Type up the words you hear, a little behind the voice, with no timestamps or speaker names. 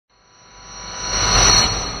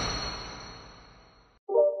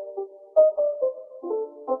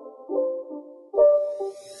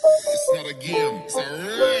a game, it's a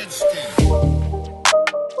rich thing.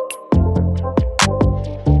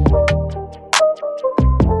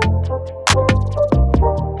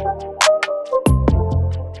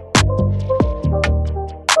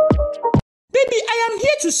 Baby, I am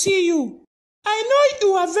here to see you. I know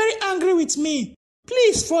you are very angry with me.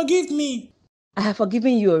 Please forgive me. I have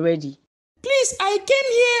forgiven you already. Please, I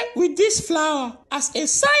came here with this flower as a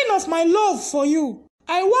sign of my love for you.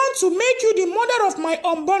 I want to make you the mother of my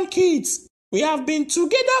unborn kids. We have been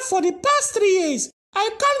together for the past 3 years. I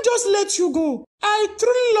can't just let you go. I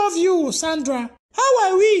truly love you, Sandra. How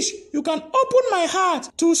I wish you can open my heart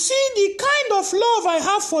to see the kind of love I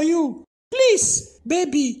have for you. Please,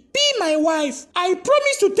 baby, be my wife. I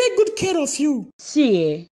promise to take good care of you.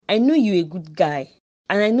 See, I know you're a good guy,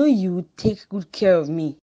 and I know you would take good care of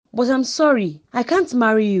me. But I'm sorry, I can't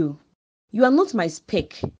marry you. You are not my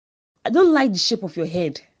spec. I don't like the shape of your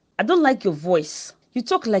head. I don't like your voice. You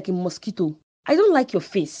talk like a mosquito. I don't like your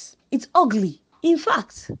face. It's ugly. In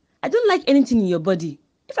fact, I don't like anything in your body.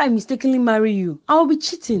 If I mistakenly marry you, I will be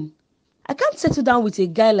cheating. I can't settle down with a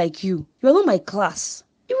guy like you. You are not my class.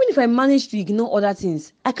 Even if I manage to ignore other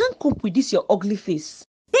things, I can't cope with this your ugly face.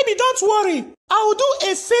 Baby, don't worry. I will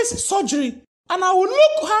do a face surgery and I will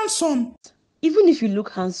look handsome. Even if you look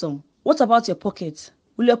handsome, what about your pocket?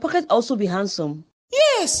 Will your pocket also be handsome?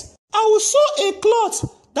 Yes, I will sew a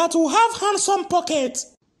cloth that will have handsome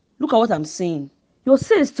pockets. Look at what I'm saying. Your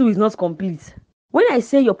sense too is not complete. When I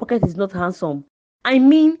say your pocket is not handsome, I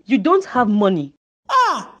mean you don't have money.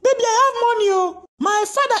 Ah, baby, I have money, oh. My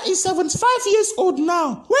father is 75 years old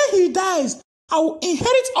now. When he dies, I will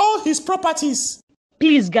inherit all his properties.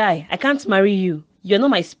 Please, guy, I can't marry you. You're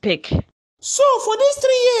not my spec. So, for these 3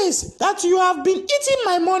 years that you have been eating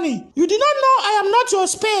my money, you did not know I am not your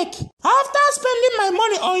spec. After spending my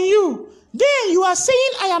money on you, then you are saying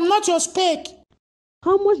I am not your spec.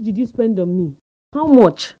 How much did you spend on me? How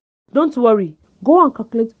much? Don't worry. Go and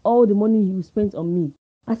calculate all the money you spent on me.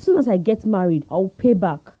 As soon as I get married, I will pay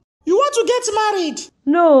back. You want to get married?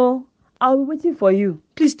 No, I'll be waiting for you.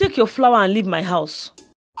 Please take your flower and leave my house.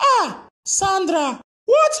 Ah, Sandra,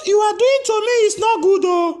 what you are doing to me is not good,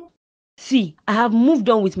 oh. See, I have moved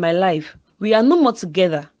on with my life. We are no more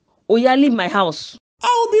together. Oya, leave my house. I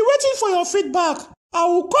will be waiting for your feedback. I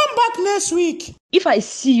will come back next week. If I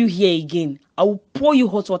see you here again, I will pour you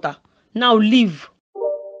hot water. Now leave.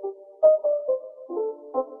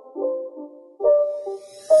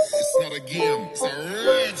 It's not a game, it's a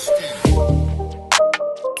rich thing.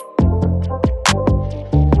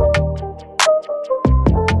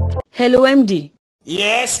 Hello, MD.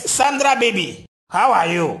 Yes, Sandra baby. How are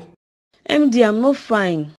you? MD, I'm not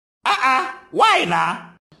fine. Why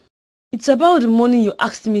now? It's about the money you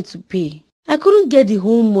asked me to pay. I couldn't get the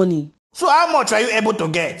whole money. So how much are you able to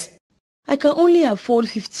get? I can only afford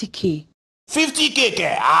 50k.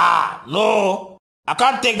 50k? No. I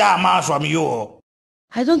can't take that amount from you.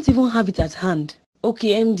 I don't even have it at hand.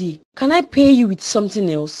 Okay, MD, can I pay you with something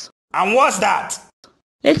else? And what's that?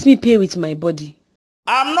 Let me pay with my body.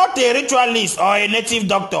 I'm not a ritualist or a native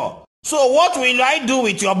doctor. So what will I do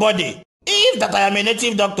with your body? If that I am a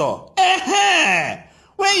native doctor.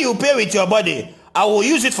 When you pay with your body, I will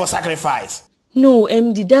use it for sacrifice. No,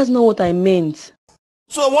 MD, that's not what I meant.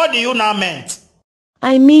 So what do you now meant?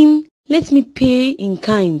 I mean, let me pay in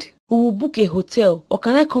kind. We will book a hotel, or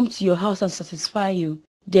can I come to your house and satisfy you?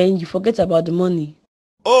 Then you forget about the money.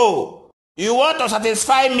 Oh, you want to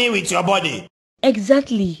satisfy me with your body?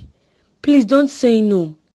 Exactly. Please don't say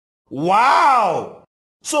no. Wow!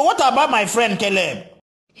 So what about my friend Caleb?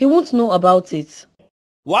 He won't know about it.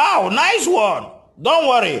 Wow, nice one. Don't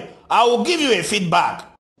worry, I will give you a feedback.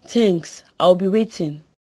 Thanks, I'll be waiting.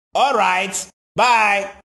 Alright, bye.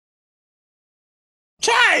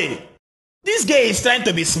 Chai! This girl is trying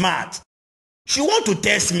to be smart. She want to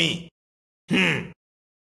test me.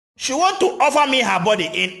 She want to offer me her body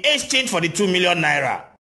in exchange for the 2 million naira.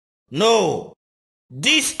 No,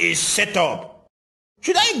 this is set up.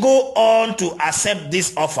 Should I go on to accept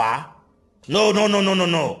this offer? No.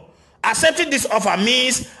 Accepting this offer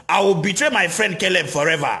means I will betray my friend Caleb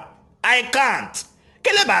forever. I can't.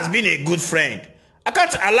 Caleb has been a good friend. I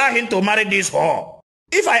can't allow him to marry this whore.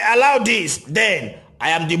 If I allow this, then I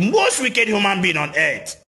am the most wicked human being on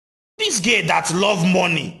earth. This girl that loves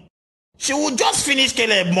money. She will just finish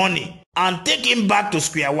Caleb's money and take him back to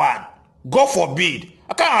square one. God forbid.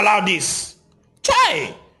 I can't allow this.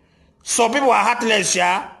 Chai! Some people are heartless,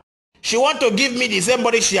 yeah? She want to give me the same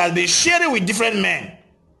body she has been sharing with different men.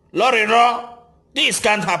 Lori, this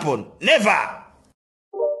can't happen. Never.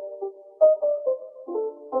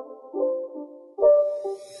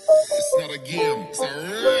 It's not a game, it's a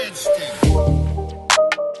rich thing.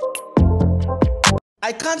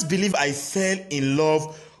 I can't believe I fell in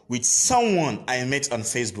love with someone I met on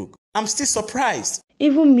Facebook. I'm still surprised.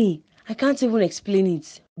 Even me, I can't even explain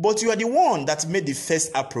it. But you are the one that made the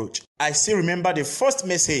first approach. I still remember the first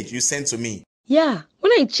message you sent to me. Yeah,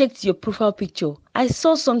 when I checked your profile picture, I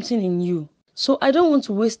saw something in you. So I don't want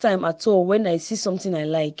to waste time at all when I see something I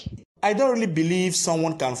like. I don't really believe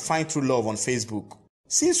someone can find true love on Facebook.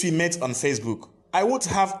 Since we met on Facebook, I won't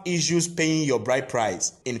have issues paying your bride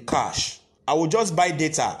price in cash. I will just buy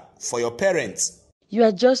data for your parents. You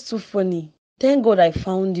are just too funny. Thank God I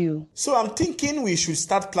found you. So I'm thinking we should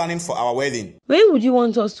start planning for our wedding. When would you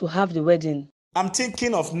want us to have the wedding? I'm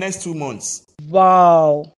thinking of next 2 months.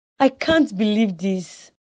 Wow, I can't believe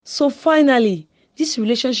this. So finally, this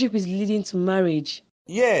relationship is leading to marriage.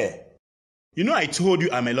 Yeah. You know I told you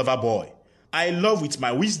I'm a lover boy. I love with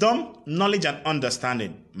my wisdom, knowledge and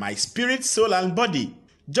understanding. My spirit, soul and body.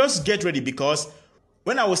 Just get ready because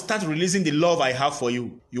when I will start releasing the love I have for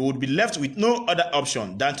you, you would be left with no other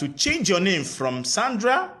option than to change your name from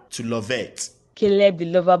Sandra to Lovette. Caleb the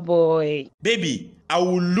lover boy. Baby, I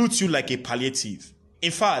will loot you like a palliative. In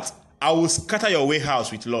fact, I will scatter your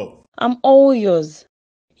warehouse with love. I'm all yours.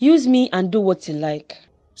 Use me and do what you like.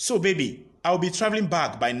 So baby, I will be traveling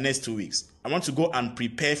back by next 2 weeks. I want to go and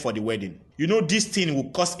prepare for the wedding. You know this thing will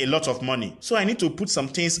cost a lot of money. So I need to put some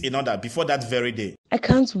things in order before that very day. I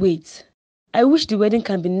can't wait. I wish the wedding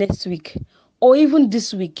can be next week or even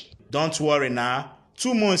this week. Don't worry now.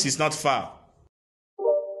 2 months is not far.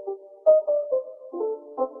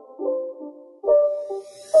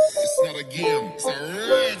 It's not a game, it's a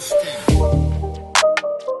rich thing.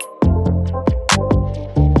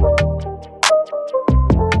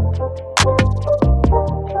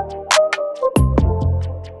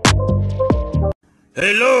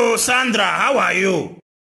 Hello, Sandra. How are you?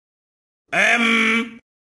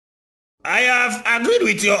 I have agreed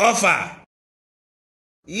with your offer.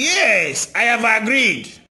 Yes, I have agreed.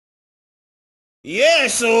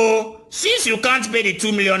 Yes, so since you can't pay the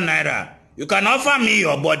 2 million naira, you can offer me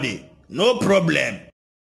your body. No problem.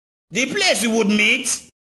 The place we would meet?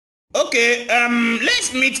 Okay,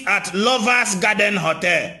 let's meet at Lovers Garden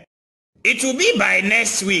Hotel. It will be by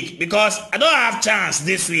next week because I don't have chance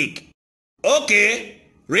this week. Okay,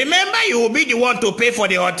 remember you will be the one to pay for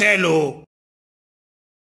the hotel, oh.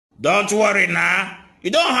 Don't worry now.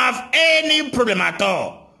 You don't have any problem at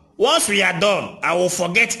all. Once we are done, I will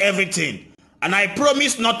forget everything. And I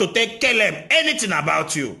promise not to tell Caleb anything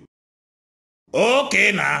about you.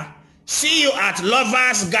 Okay now. See you at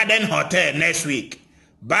Lovers Garden Hotel next week.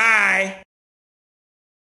 Bye.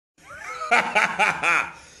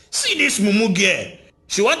 See this mumu girl.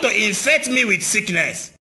 She want to infect me with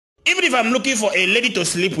sickness. Even if I'm looking for a lady to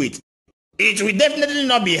sleep with, it will definitely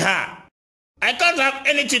not be her. I can't have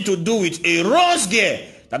anything to do with a rose girl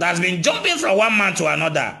that has been jumping from one man to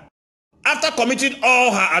another. After committing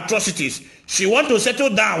all her atrocities, she wants to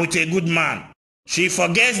settle down with a good man. She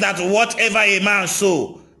forgets that whatever a man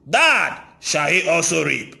sow, that shall he also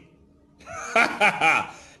reap.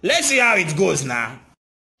 Let's see how it goes now.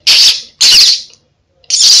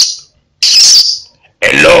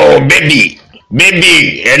 Hello, baby.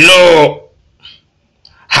 Baby, hello.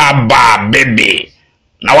 Haba, baby.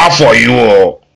 Now what for you?